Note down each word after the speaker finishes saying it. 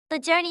The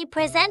journey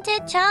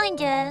presented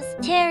challenges.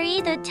 Terry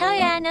the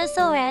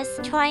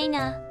Tyrannosaurus,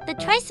 Trina the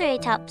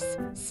Triceratops,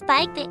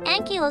 Spike the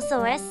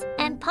Ankylosaurus,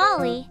 and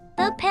Polly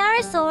the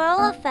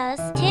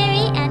Parasaurolophus.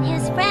 Terry and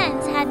his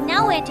friends had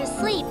nowhere to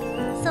sleep,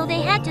 so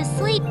they had to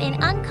sleep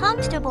in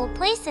uncomfortable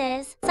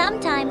places,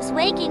 sometimes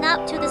waking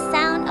up to the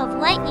sound of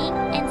lightning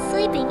and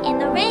sleeping in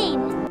the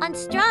rain. On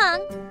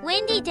strong,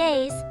 windy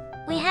days,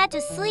 we had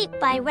to sleep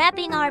by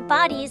wrapping our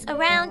bodies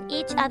around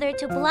each other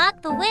to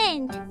block the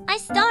wind. I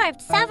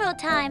starved several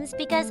times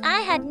because I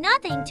had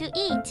nothing to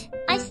eat.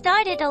 I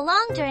started a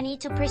long journey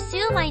to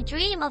pursue my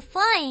dream of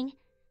flying.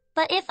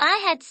 But if I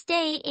had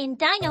stayed in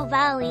Dino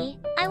Valley,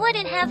 I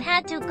wouldn't have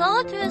had to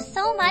go through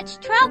so much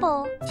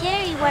trouble.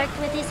 Terry worked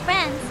with his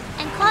friends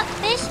and caught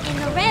fish in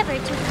the river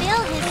to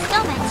fill his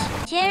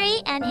stomach.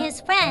 Terry and his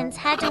friends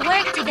had to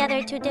work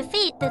together to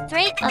defeat the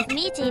threat of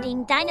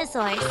meat-eating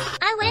dinosaurs.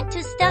 I went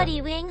to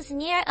study wings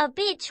near a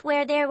beach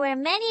where there were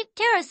many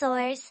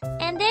pterosaurs,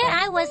 and there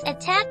I was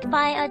attacked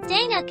by a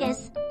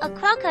Deinonychus, a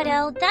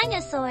crocodile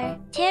dinosaur.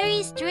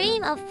 Terry's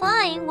dream of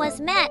flying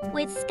was met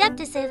with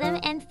skepticism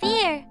and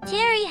fear.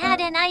 Terry had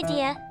an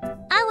idea.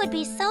 I would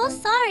be so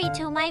sorry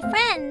to my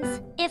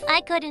friends if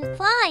I couldn't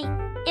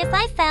fly. If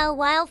I fell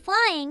while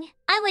flying,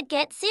 I would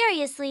get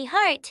seriously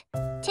hurt.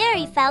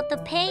 Terry felt the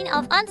pain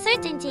of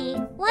uncertainty.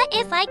 What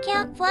if I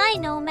can't fly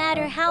no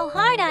matter how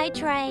hard I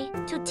try?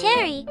 To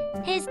Terry,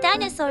 his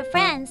dinosaur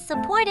friends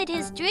supported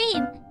his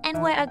dream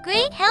and were a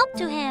great help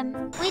to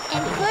him. With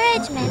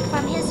encouragement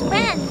from his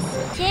friends,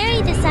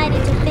 Terry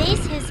decided to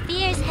face his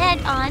fears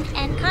head-on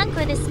and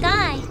conquer the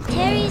sky.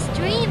 Terry's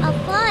dream of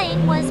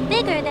flying was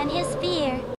bigger than his fear.